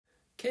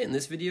Okay, in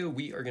this video,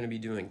 we are going to be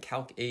doing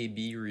Calc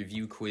AB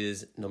review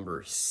quiz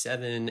number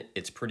 7.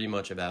 It's pretty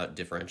much about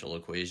differential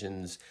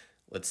equations.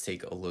 Let's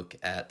take a look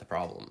at the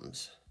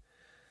problems.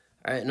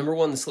 All right, number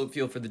 1, the slope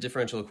field for the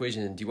differential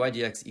equation dy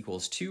dx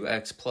equals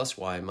 2x plus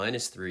y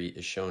minus 3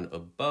 is shown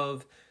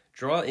above.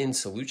 Draw in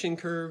solution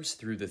curves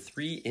through the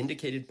 3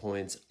 indicated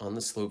points on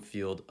the slope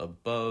field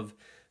above.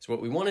 So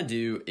what we want to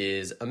do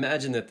is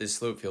imagine that this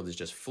slope field is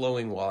just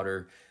flowing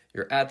water.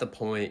 You're at the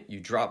point,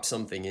 you drop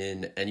something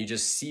in, and you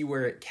just see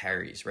where it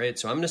carries, right?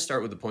 So I'm going to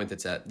start with the point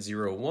that's at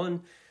 0,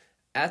 1.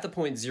 At the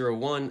point 0,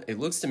 1, it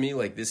looks to me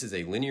like this is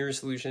a linear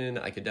solution.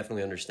 I could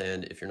definitely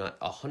understand if you're not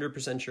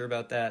 100% sure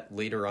about that.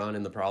 Later on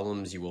in the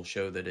problems, you will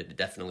show that it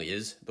definitely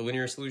is the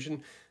linear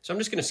solution. So I'm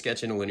just going to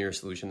sketch in a linear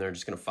solution there. I'm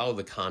just going to follow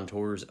the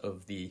contours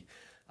of the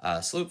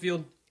slope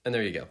field, and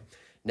there you go.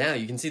 Now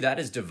you can see that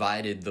has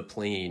divided the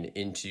plane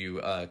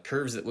into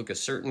curves that look a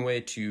certain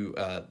way to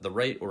the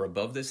right or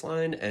above this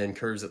line and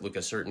curves that look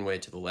a certain way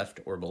to the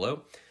left or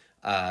below.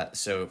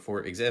 So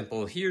for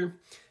example here,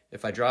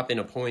 if I drop in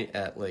a point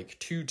at like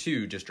 2,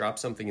 2, just drop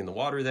something in the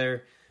water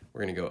there,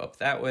 we're going to go up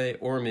that way,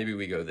 or maybe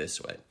we go this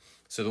way.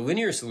 So the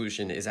linear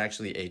solution is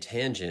actually a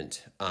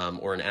tangent,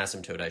 or an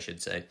asymptote I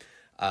should say,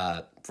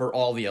 for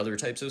all the other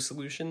types of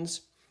solutions.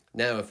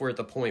 Now if we're at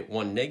the point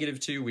 1, negative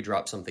 2, we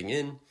drop something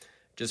in.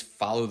 Just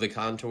follow the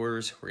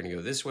contours. We're going to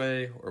go this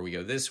way or we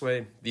go this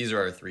way. These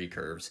are our 3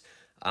 curves.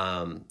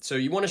 So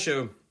you want to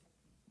show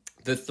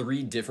the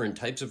 3 different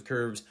types of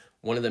curves.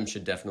 One of them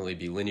should definitely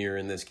be linear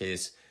in this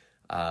case.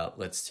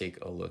 Let's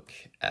take a look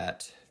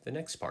at the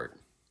next part.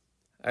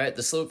 All right,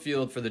 the slope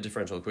field for the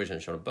differential equation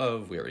is shown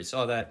above. We already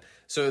saw that.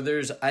 So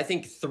there's, I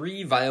think,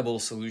 3 viable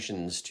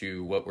solutions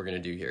to what we're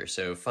going to do here.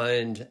 So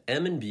find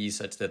m and b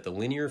such that the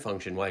linear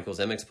function y equals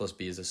mx plus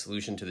b is a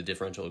solution to the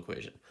differential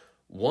equation.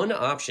 One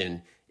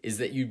option is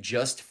that you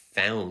just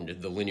found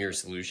the linear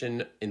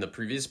solution in the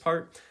previous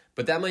part,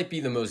 but that might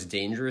be the most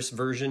dangerous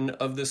version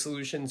of the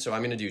solution. So I'm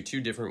going to do 2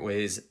 different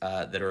ways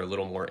that are a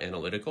little more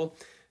analytical.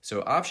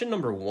 So option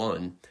number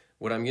 1,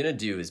 what I'm going to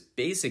do is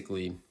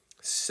basically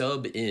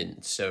sub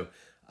in. So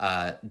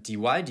dy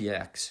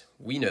dx,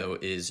 we know,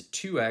 is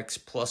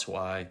 2x plus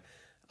y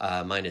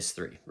minus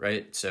 3,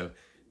 right? So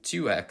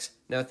 2x.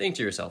 Now think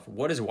to yourself,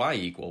 what is y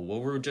equal?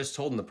 Well, we're just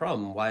told in the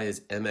problem y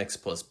is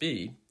mx plus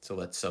b, so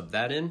let's sub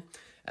that in.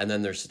 And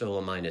then there's still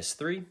a minus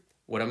 3.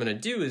 What I'm going to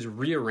do is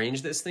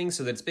rearrange this thing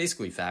so that it's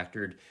basically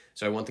factored.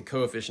 So I want the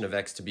coefficient of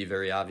x to be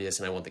very obvious,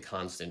 and I want the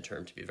constant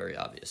term to be very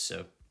obvious.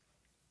 So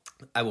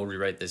I will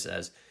rewrite this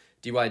as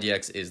dy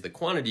dx is the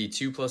quantity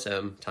 2 plus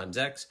m times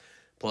x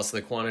plus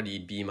the quantity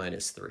b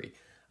minus 3.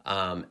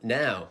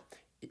 Now,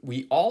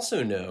 we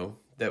also know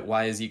that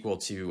y is equal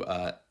to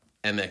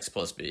mx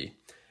plus b.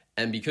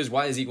 And because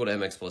y is equal to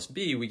mx plus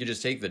b, we could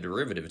just take the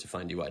derivative to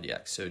find dy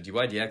dx. So dy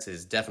dx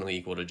is definitely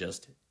equal to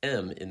just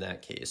m in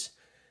that case.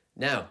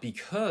 Now,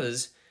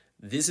 because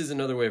this is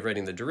another way of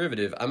writing the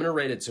derivative, I'm going to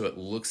write it so it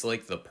looks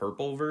like the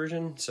purple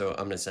version. So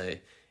I'm going to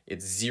say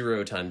it's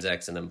 0 times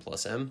x and then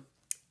plus m.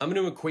 I'm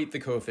going to equate the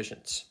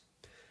coefficients.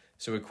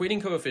 So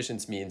equating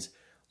coefficients means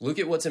look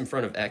at what's in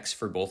front of x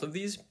for both of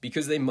these,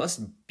 because they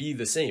must be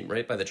the same,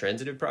 right? By the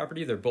transitive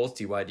property, they're both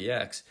dy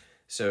dx.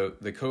 So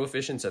the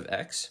coefficients of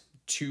x,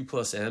 2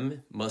 plus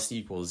m, must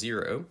equal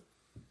 0.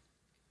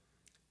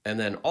 And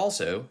then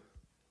also,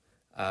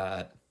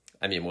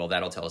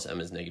 that'll tell us m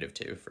is negative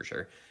 2 for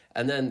sure.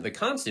 And then the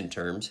constant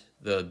terms,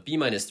 the b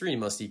minus 3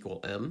 must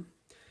equal m.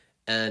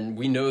 And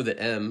we know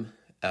that m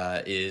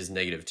is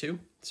negative 2.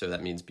 So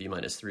that means b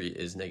minus 3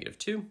 is negative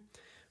 2,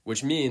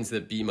 which means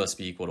that b must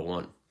be equal to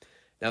 1.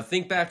 Now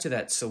think back to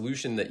that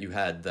solution that you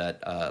had,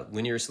 that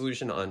linear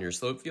solution on your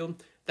slope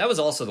field. That was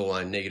also the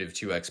line negative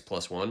 2x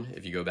plus 1,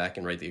 if you go back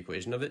and write the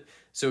equation of it.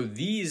 So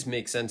these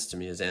make sense to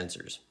me as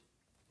answers.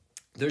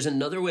 There's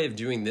another way of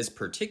doing this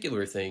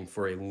particular thing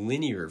for a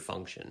linear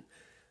function.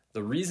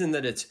 The reason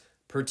that it's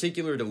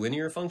particular to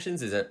linear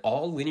functions is that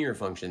all linear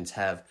functions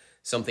have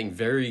something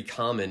very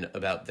common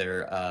about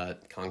their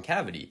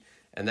concavity,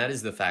 and that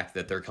is the fact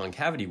that their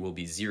concavity will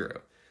be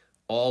 0.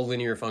 All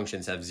linear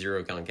functions have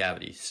 0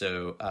 concavity.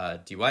 So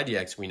dy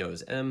dx we know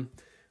is m,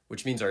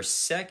 which means our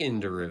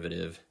second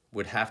derivative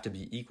would have to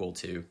be equal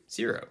to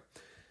 0.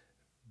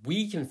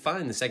 We can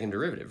find the second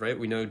derivative, right?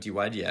 We know dy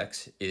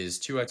dx is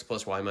 2x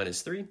plus y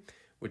minus 3,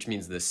 which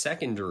means the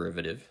second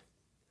derivative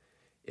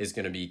is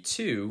going to be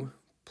 2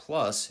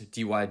 plus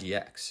dy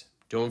dx.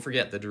 Don't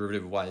forget the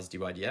derivative of y is dy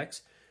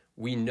dx.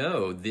 We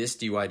know this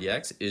dy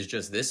dx is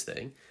just this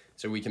thing,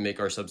 so we can make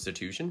our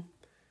substitution.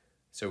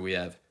 So we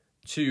have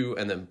 2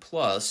 and then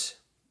plus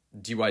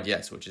dy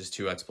dx, which is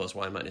 2x plus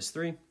y minus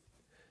 3.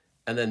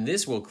 And then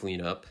this will clean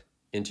up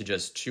into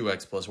just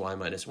 2x plus y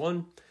minus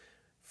 1.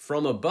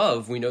 From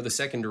above, we know the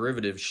second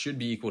derivative should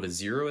be equal to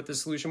 0 at the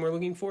solution we're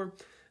looking for.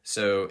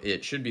 So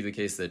it should be the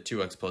case that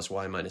 2x plus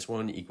y minus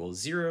 1 equals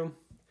 0.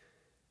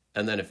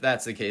 And then if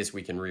that's the case,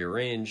 we can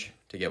rearrange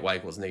to get y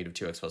equals negative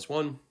 2x plus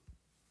 1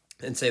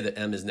 and say that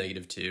m is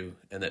negative 2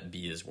 and that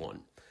b is 1.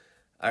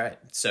 All right,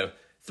 so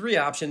 3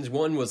 options.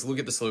 One was look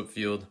at the slope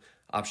field.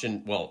 Let's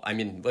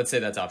say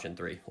that's option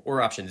 3,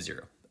 or option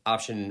 0.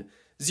 Option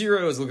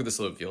 0 is look at the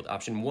slope field.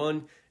 Option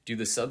 1, do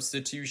the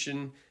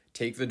substitution,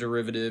 take the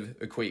derivative,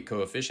 equate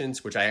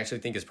coefficients, which I actually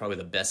think is probably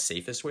the best,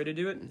 safest way to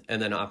do it.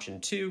 And then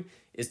option 2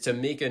 is to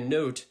make a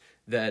note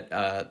that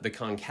the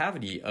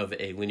concavity of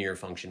a linear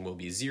function will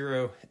be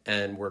 0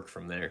 and work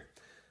from there.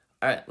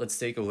 All right, let's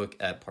take a look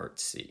at part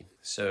C.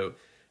 So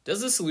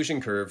does the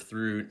solution curve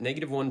through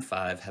 -1,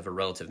 5 have a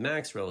relative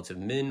max, relative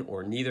min,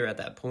 or neither at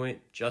that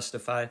point?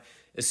 Justify.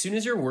 As soon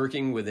as you're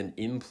working with an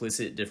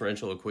implicit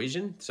differential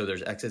equation, so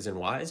there's x's and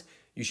y's,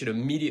 you should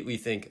immediately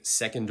think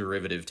second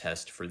derivative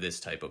test for this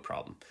type of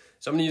problem.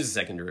 So I'm going to use a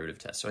second derivative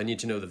test. So I need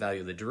to know the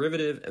value of the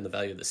derivative and the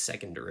value of the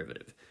second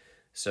derivative.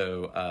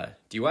 So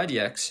dy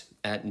dx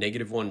at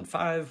 -1,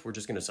 5, we're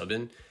just going to sub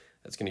in.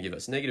 That's going to give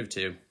us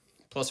 -2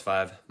 plus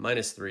 5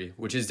 minus 3,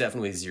 which is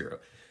definitely 0.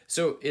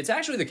 So it's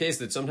actually the case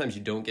that sometimes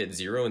you don't get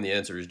 0 and the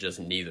answer is just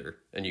neither,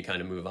 and you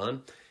kind of move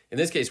on. In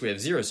this case, we have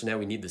 0, so now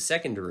we need the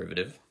second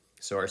derivative.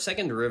 So our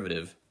second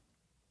derivative,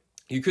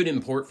 you could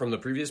import from the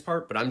previous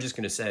part, but I'm just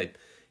going to say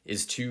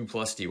is 2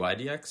 plus dy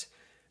dx,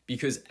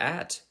 because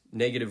at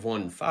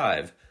 -1,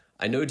 5,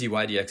 I know dy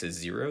dx is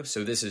 0,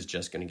 so this is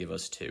just going to give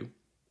us 2.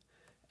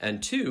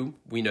 And 2,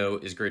 we know,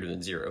 is greater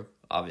than 0,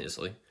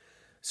 obviously.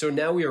 So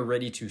now we are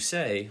ready to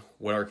say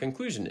what our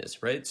conclusion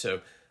is, right?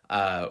 So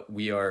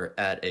we are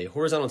at a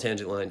horizontal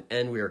tangent line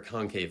and we are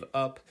concave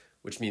up,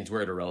 which means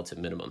we're at a relative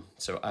minimum.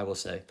 So I will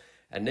say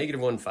at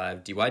 -1,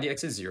 5, dy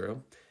dx is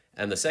 0,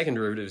 and the second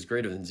derivative is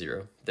greater than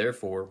 0.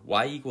 Therefore,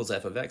 y equals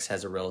f of x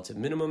has a relative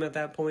minimum at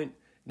that point.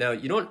 Now,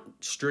 you don't,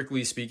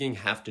 strictly speaking,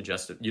 have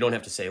to you don't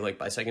have to say like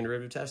by second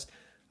derivative test.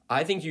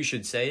 I think you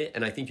should say it,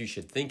 and I think you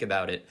should think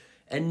about it,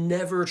 and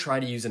never try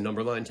to use a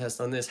number line test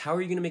on this. How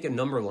are you going to make a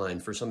number line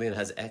for something that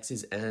has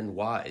x's and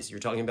y's? You're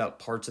talking about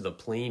parts of the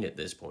plane at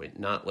this point,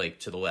 not like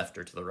to the left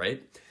or to the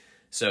right.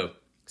 So,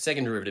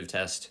 second derivative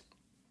test.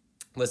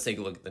 Let's take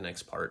a look at the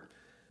next part.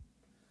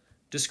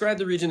 Describe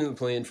the region of the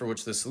plane for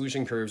which the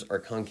solution curves are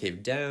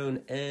concave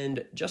down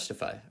and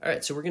justify. All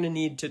right, so we're going to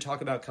need to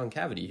talk about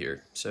concavity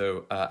here.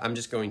 So I'm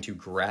just going to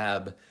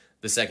grab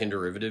the second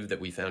derivative that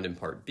we found in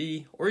part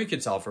B, or you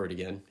could solve for it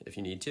again if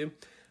you need to.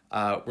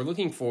 We're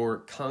looking for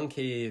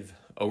concave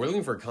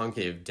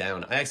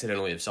down. I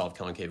accidentally have solved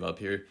concave up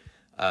here.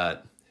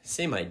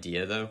 Same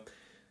idea though.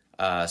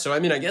 So I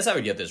mean, I guess I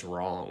would get this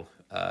wrong,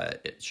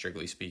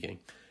 strictly speaking.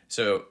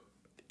 So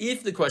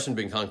if the question had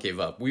been concave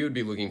up, we would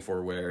be looking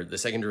for where the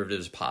second derivative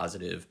is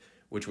positive,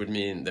 which would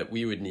mean that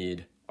we would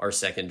need our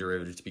second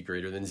derivative to be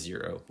greater than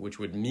 0, which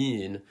would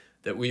mean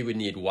that we would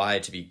need y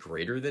to be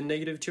greater than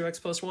 -2x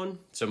plus 1.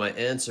 So my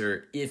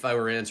answer, if I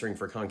were answering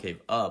for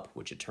concave up,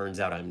 which it turns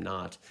out I'm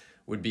not,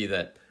 would be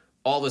that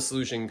all the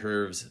solution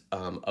curves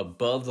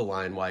above the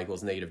line y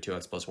equals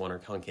 -2x plus 1 are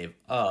concave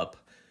up.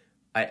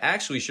 I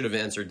actually should have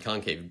answered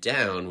concave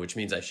down, which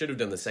means I should have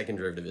done the second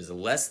derivative is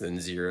less than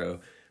 0,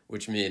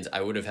 which means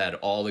I would have had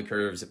all the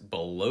curves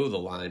below the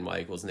line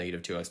y equals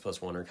 -2x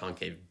plus 1 are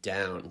concave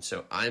down.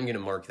 So I'm going to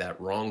mark that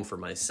wrong for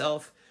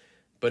myself,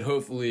 but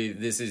hopefully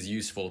this is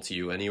useful to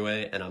you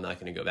anyway, and I'm not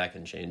going to go back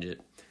and change it.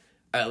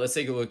 All right, let's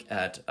take a look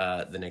at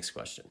the next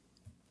question.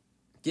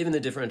 Given the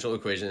differential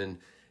equation,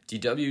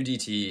 dw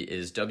dt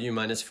is w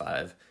minus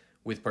 5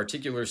 with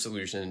particular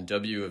solution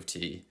w of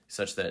t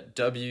such that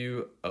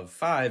w of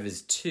 5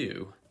 is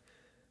 2.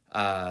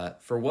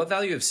 For what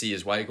value of c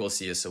is y equals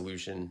c a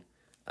solution?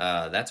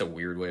 That's a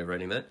weird way of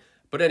writing that.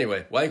 But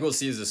anyway, y equals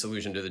c is a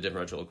solution to the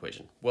differential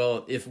equation.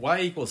 Well, if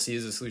y equals c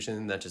is a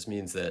solution, that just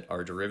means that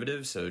our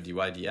derivative, so dy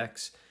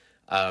dx,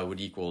 would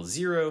equal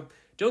 0.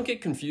 Don't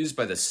get confused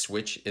by the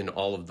switch in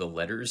all of the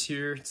letters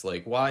here. It's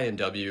like y and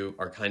w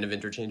are kind of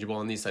interchangeable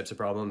on these types of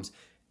problems.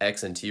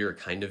 X and t are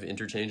kind of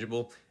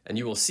interchangeable, and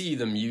you will see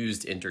them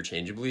used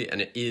interchangeably, and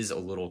it is a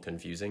little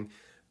confusing.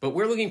 But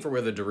we're looking for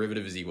where the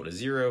derivative is equal to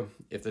 0.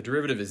 If the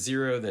derivative is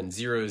 0, then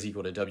 0 is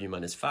equal to w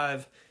minus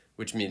 5,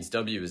 which means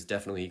w is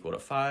definitely equal to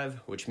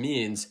 5, which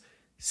means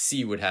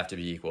c would have to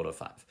be equal to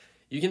 5.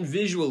 You can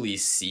visually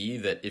see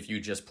that if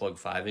you just plug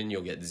 5 in,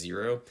 you'll get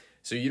 0,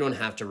 so you don't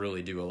have to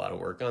really do a lot of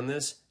work on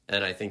this,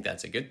 and I think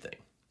that's a good thing.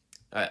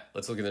 All right,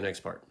 let's look at the next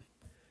part.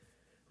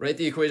 Write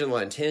the equation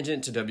line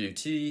tangent to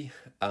wt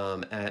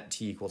at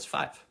t equals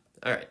 5.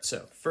 All right,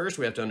 so first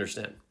we have to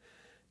understand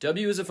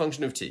w is a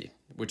function of t,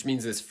 which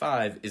means this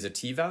 5 is a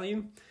t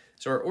value.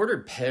 So our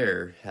ordered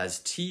pair has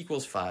t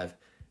equals 5,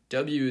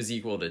 w is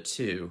equal to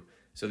 2,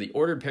 so the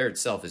ordered pair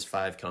itself is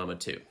 5 comma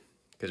 2,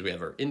 because we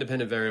have our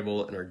independent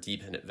variable and our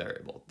dependent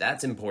variable.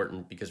 That's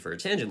important because for a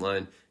tangent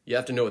line, you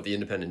have to know what the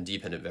independent and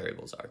dependent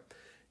variables are.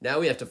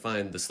 Now we have to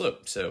find the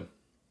slope. So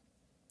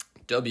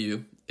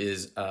w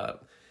is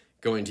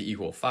going to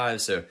equal 5,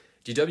 so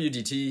dw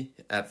dt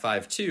at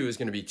 5, 2 is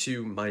going to be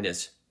 2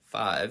 minus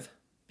 5,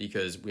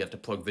 because we have to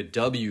plug the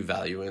w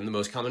value in. The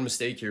most common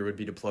mistake here would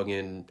be to plug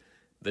in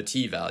the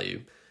t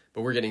value,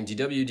 but we're getting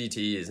dw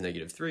dt is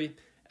 -3,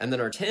 and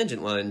then our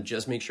tangent line,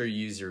 just make sure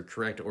you use your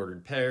correct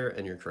ordered pair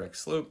and your correct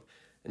slope,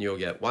 and you'll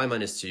get y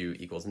minus 2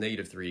 equals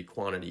 -3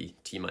 quantity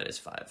t minus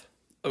 5.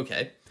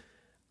 Okay,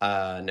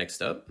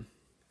 next up,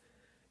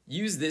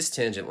 use the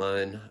tangent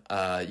line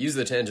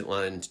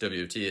to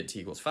w of t at t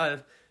equals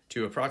 5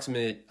 to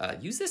approximate,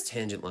 use this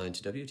tangent line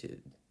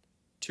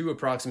to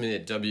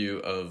approximate W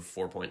of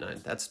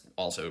 4.9. That's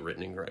also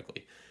written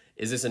incorrectly.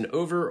 Is this an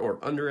over or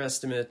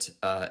underestimate?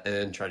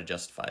 And try to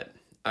justify it.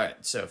 All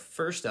right, so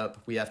first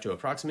up, we have to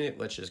approximate.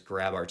 Let's just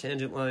grab our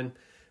tangent line.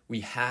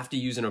 We have to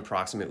use an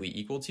approximately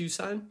equal to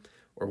sign,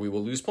 or we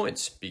will lose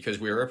points because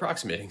we are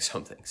approximating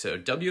something. So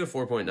W of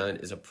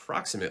 4.9 is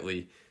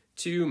approximately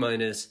 2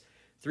 minus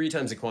 3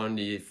 times the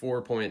quantity,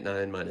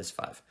 4.9 minus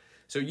 5.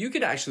 So you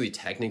could actually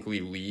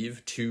technically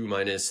leave 2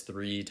 minus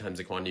 3 times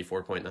the quantity,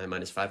 4.9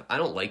 minus 5. I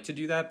don't like to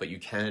do that, but you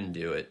can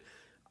do it.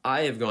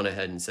 I have gone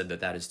ahead and said that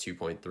that is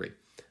 2.3.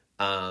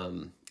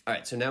 All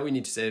right, so now we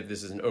need to say if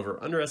this is an over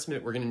or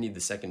underestimate, we're going to need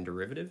the second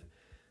derivative.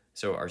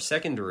 So our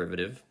second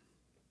derivative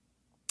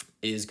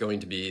is going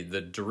to be the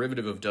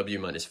derivative of W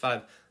minus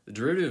 5. The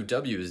derivative of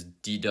W is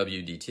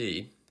dW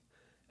dt,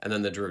 and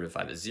then the derivative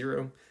of 5 is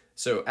 0.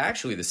 So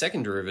actually, the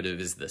second derivative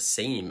is the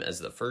same as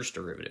the first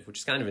derivative, which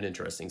is kind of an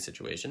interesting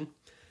situation.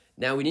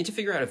 Now, we need to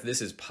figure out if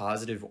this is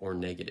positive or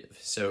negative.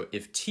 So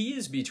if t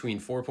is between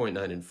 4.9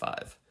 and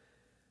 5,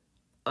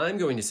 I'm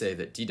going to say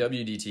that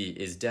dW dt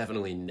is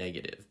definitely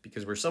negative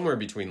because we're somewhere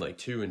between like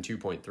 2 and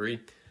 2.3.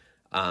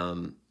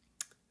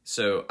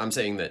 So I'm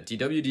saying that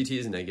dW dt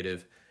is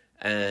negative,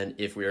 and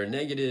if we are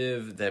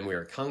negative, then we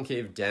are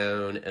concave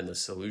down, and the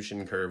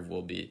solution curve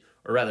will be,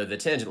 or rather the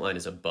tangent line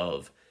is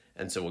above,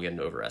 and so we'll get an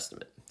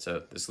overestimate.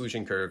 So the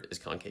solution curve is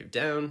concave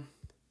down,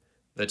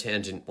 the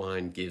tangent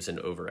line gives an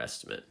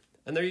overestimate,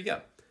 and there you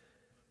go.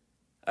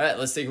 All right,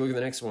 let's take a look at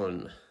the next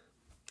one.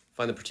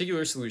 Find the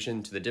particular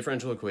solution to the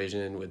differential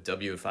equation with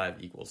W of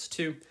 5 equals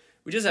 2.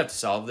 We just have to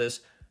solve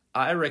this.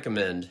 I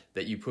recommend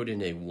that you put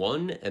in a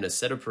 1 and a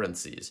set of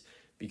parentheses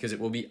because it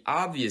will be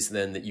obvious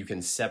then that you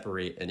can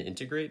separate and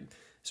integrate.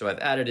 So I've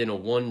added in a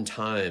 1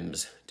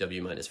 times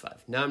W minus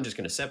 5. Now I'm just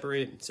going to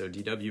separate. So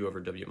dW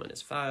over W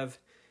minus 5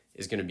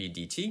 is going to be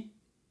dt.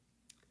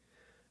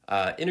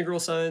 Integral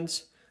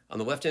signs. On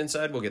the left-hand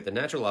side, we'll get the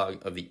natural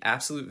log of the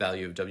absolute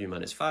value of W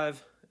minus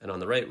 5. And on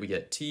the right, we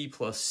get t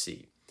plus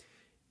c.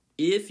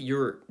 If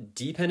your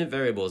dependent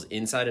variable is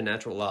inside a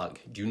natural log,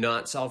 do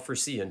not solve for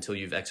c until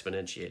you've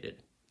exponentiated.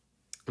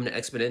 I'm going to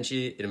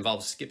exponentiate. It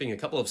involves skipping a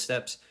couple of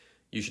steps.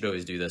 You should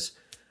always do this.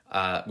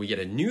 We get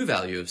a new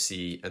value of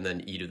c and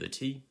then e to the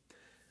t.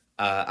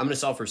 I'm going to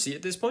solve for c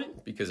at this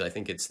point because I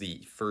think it's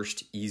the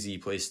first easy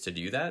place to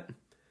do that.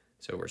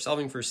 So we're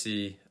solving for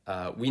c.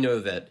 We know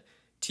that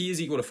t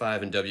is equal to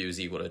 5 and w is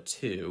equal to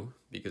 2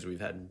 because we've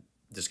had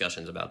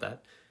discussions about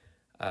that.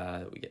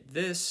 We get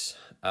this.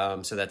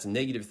 So that's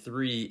negative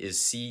 3 is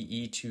c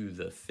e to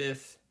the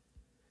 5th.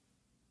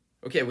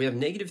 Okay, we have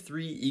negative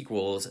 3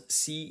 equals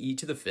c e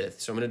to the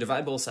 5th. So I'm going to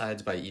divide both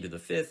sides by e to the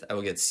 5th. I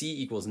will get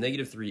c equals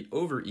negative 3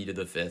 over e to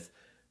the 5th.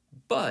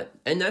 But,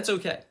 and that's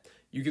okay.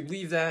 You could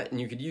leave that and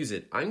you could use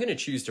it. I'm going to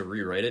choose to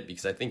rewrite it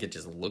because I think it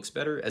just looks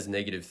better as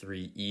negative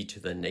 3 e to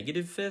the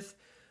negative 5th.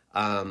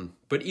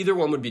 But either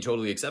one would be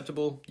totally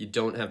acceptable. You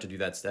don't have to do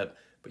that step.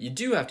 But you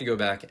do have to go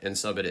back and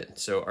sub it in.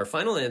 So our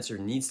final answer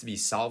needs to be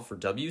solved for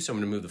w. So I'm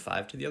going to move the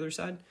 5 to the other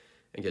side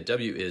and get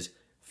w is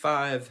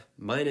 5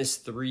 minus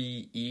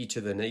 3 e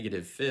to the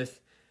negative 5th,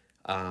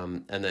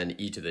 and then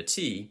e to the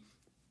t.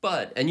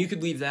 But, and you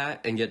could leave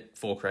that and get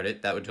full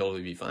credit. That would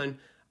totally be fine.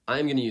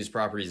 I'm going to use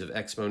properties of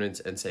exponents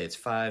and say it's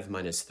 5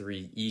 minus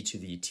 3 e to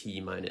the t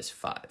minus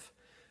 5.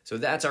 So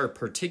that's our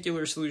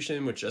particular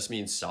solution, which just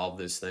means solve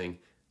this thing.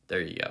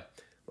 There you go.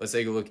 Let's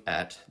take a look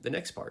at the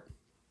next part.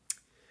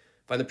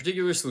 Find the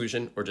particular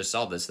solution, or just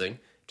solve this thing,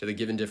 to the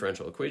given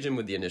differential equation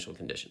with the initial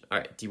condition. All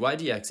right, dy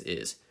dx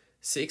is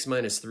 6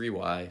 minus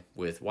 3y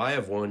with y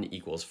of 1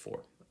 equals 4.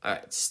 All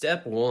right,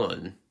 step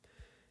 1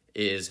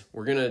 is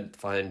we're going to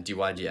find dy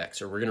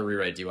dx, or we're going to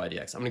rewrite dy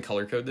dx. I'm going to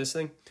color code this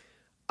thing.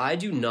 I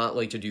do not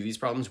like to do these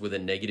problems with a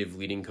negative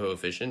leading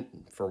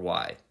coefficient for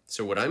y.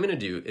 So what I'm going to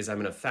do is I'm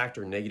going to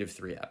factor negative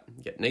 3 out.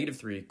 Get negative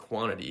 3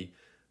 quantity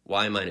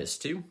y minus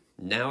 2.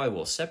 Now I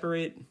will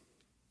separate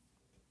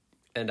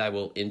and I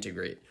will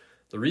integrate.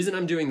 The reason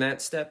I'm doing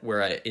that step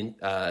where I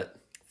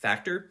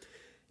factor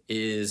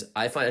is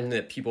I find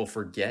that people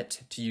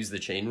forget to use the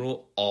chain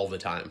rule all the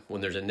time.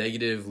 When there's a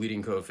negative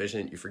leading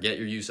coefficient, you forget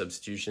your u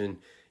substitution,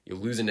 you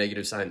lose a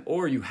negative sign,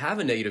 or you have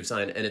a negative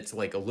sign and it's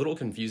like a little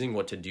confusing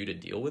what to do to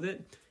deal with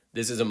it.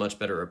 This is a much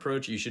better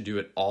approach. You should do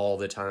it all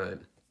the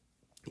time.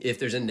 If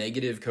there's a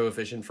negative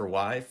coefficient for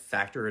y,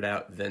 factor it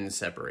out, then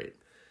separate.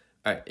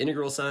 All right,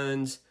 integral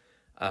signs.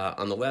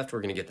 On the left,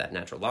 we're going to get that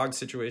natural log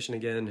situation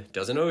again.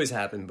 Doesn't always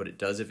happen, but it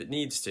does if it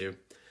needs to.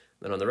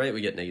 Then on the right,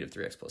 we get negative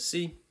 3x plus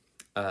c.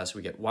 So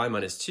we get y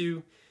minus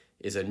 2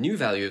 is a new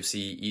value of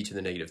c, e to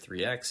the negative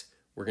 3x.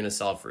 We're going to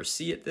solve for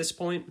c at this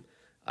point.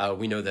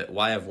 We know that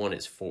y of 1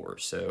 is 4.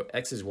 So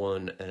x is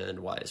 1 and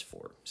y is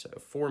 4. So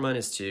 4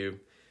 minus 2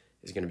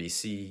 is going to be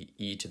c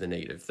e to the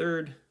negative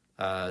 3rd.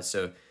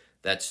 So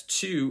that's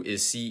 2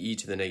 is c e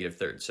to the negative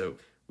 3rd. So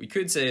we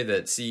could say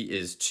that c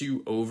is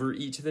 2 over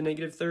e to the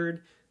negative 3rd.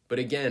 But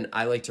again,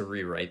 I like to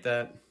rewrite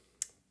that.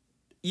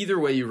 Either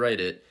way you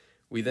write it,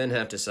 we then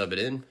have to sub it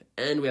in,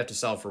 and we have to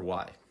solve for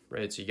y,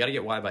 right? So you got to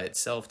get y by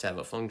itself to have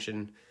a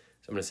function.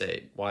 So I'm going to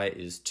say y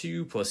is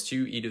 2 plus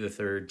 2e to the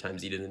third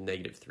times e to the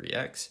negative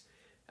 3x.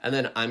 And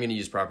then I'm going to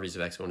use properties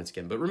of exponents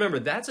again. But remember,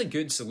 that's a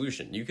good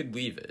solution. You could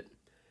leave it.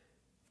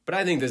 But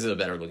I think this is a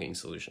better looking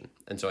solution.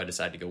 And so I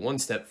decided to go one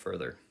step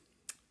further.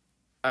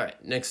 All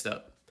right, next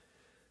up.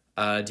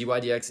 Dy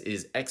dx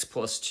is x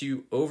plus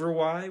 2 over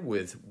y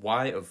with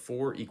y of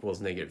 4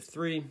 equals negative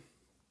 3.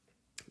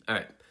 All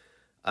right,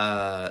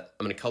 I'm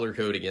going to color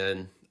code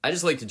again. I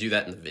just like to do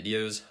that in the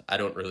videos. I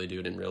don't really do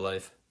it in real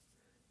life.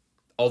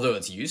 Although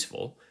it's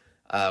useful,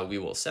 we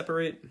will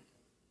separate.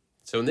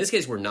 So in this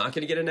case, we're not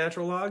going to get a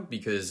natural log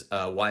because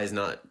y is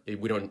not,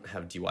 we don't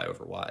have dy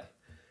over y.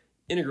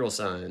 Integral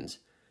signs,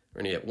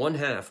 we're going to get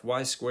 1/2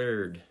 y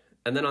squared.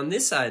 And then on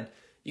this side,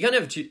 you kind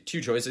of have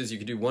two choices. You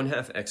could do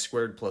 1/2 x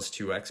squared plus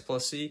 2x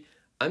plus c.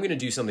 I'm going to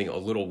do something a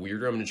little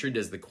weirder. I'm going to treat it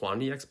as the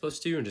quantity x plus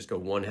 2 and just go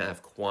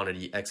 1/2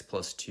 quantity x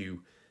plus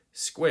 2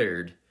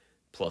 squared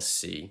plus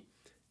c.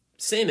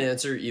 Same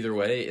answer either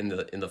way in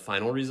the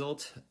final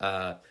result.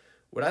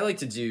 What I like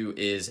to do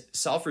is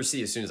solve for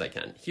c as soon as I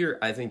can. Here,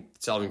 I think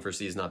solving for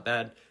c is not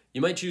bad. You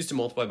might choose to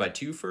multiply by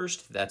 2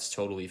 first. That's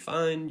totally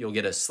fine. You'll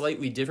get a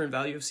slightly different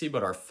value of c,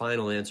 but our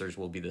final answers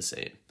will be the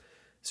same.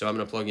 So I'm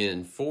going to plug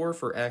in 4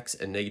 for x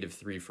and negative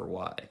 3 for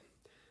y.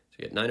 So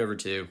you get 9 over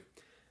 2.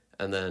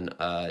 And then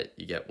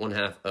you get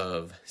 1/2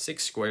 of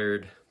 6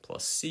 squared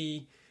plus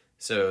c.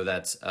 So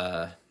that's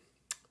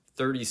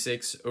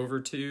 36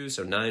 over 2.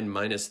 So 9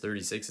 minus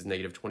 36 is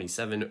negative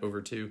 27 over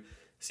 2.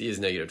 C is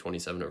negative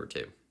 27 over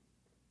 2.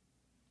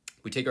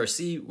 We take our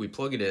c, we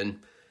plug it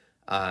in,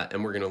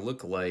 and we're going to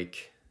look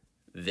like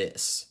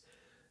this.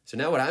 So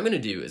now what I'm going to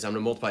do is I'm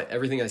going to multiply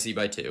everything I see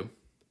by 2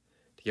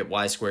 to get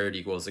y squared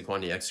equals the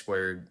quantity x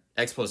squared,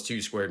 x plus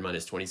 2 squared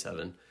minus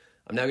 27.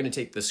 I'm now going to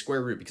take the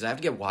square root because I have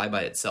to get y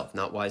by itself,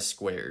 not y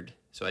squared.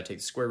 So I take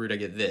the square root, I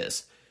get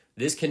this.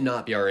 This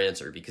cannot be our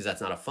answer because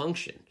that's not a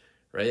function,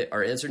 right?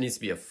 Our answer needs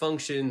to be a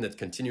function that's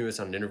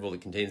continuous on an interval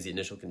that contains the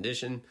initial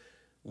condition.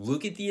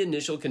 Look at the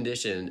initial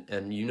condition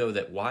and you know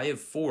that y of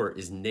 4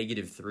 is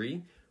negative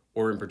 3,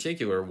 or in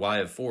particular, y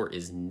of 4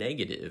 is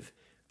negative.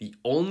 The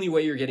only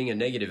way you're getting a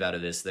negative out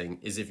of this thing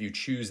is if you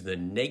choose the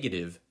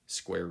negative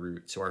square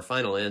root. So our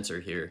final answer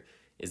here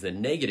is the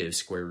negative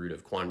square root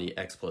of quantity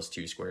x plus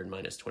 2 squared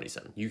minus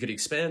 27. You could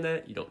expand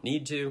that, you don't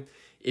need to.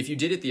 If you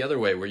did it the other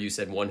way where you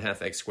said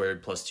 1/2 x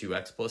squared plus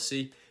 2x plus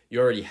c, you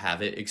already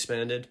have it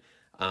expanded.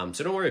 So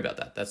don't worry about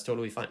that, that's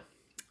totally fine.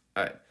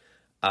 All right.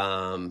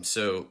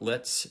 So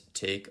let's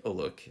take a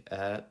look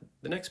at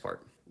the next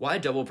part. Y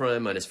double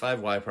prime minus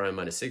 5y prime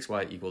minus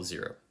 6y equals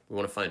 0. We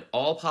want to find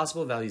all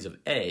possible values of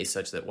a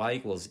such that y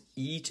equals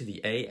e to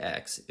the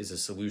ax is a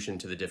solution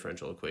to the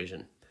differential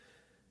equation.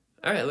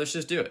 All right, let's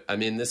just do it. I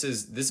mean, this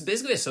is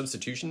basically a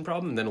substitution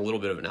problem and then a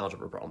little bit of an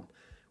algebra problem.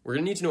 We're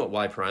going to need to know what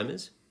y prime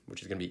is,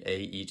 which is going to be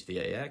a e to the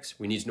ax.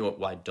 We need to know what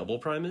y double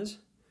prime is,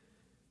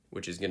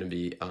 which is going to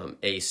be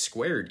a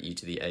squared e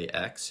to the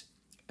ax.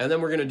 And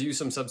then we're going to do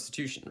some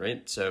substitution,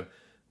 right? So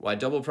y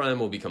double prime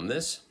will become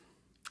this.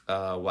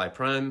 Y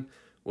prime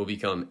will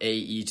become a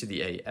e to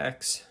the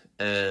ax.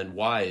 And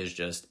y is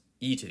just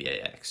e to the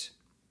ax.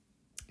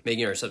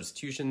 Making our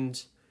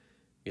substitutions,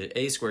 we get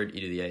a squared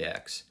e to the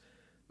ax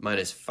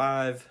minus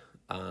 5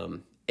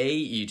 a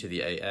e to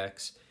the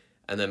ax,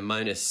 and then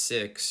minus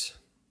 6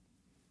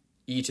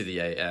 e to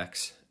the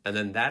ax. And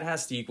then that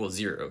has to equal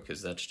 0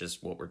 because that's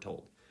just what we're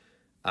told.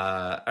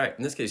 All right,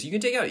 in this case, you can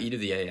take out e to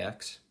the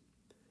ax.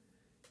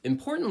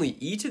 Importantly,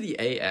 e to the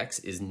ax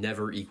is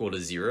never equal to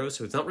 0,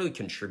 so it's not really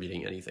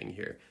contributing anything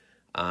here.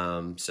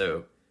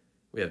 So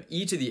we have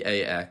e to the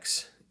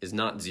ax is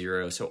not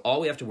 0, so all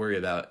we have to worry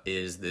about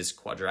is this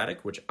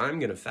quadratic, which I'm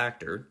going to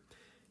factor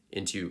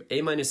into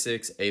a minus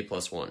 6, a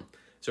plus 1.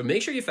 So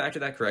make sure you factor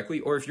that correctly,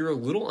 or if you're a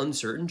little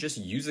uncertain, just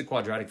use the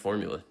quadratic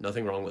formula.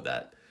 Nothing wrong with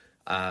that.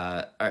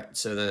 All right,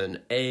 so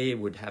then a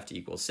would have to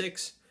equal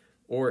 6,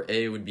 or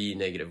a would be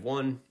negative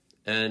 1,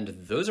 and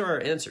those are our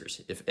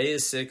answers. If a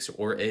is 6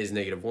 or a is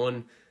negative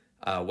 1,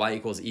 y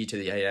equals e to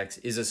the ax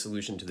is a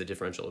solution to the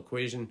differential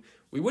equation.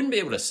 We wouldn't be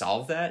able to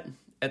solve that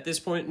at this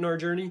point in our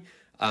journey,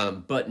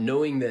 but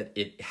knowing that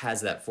it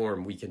has that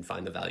form, we can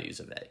find the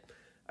values of a.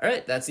 All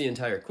right, that's the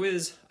entire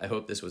quiz. I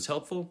hope this was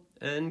helpful,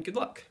 and good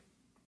luck.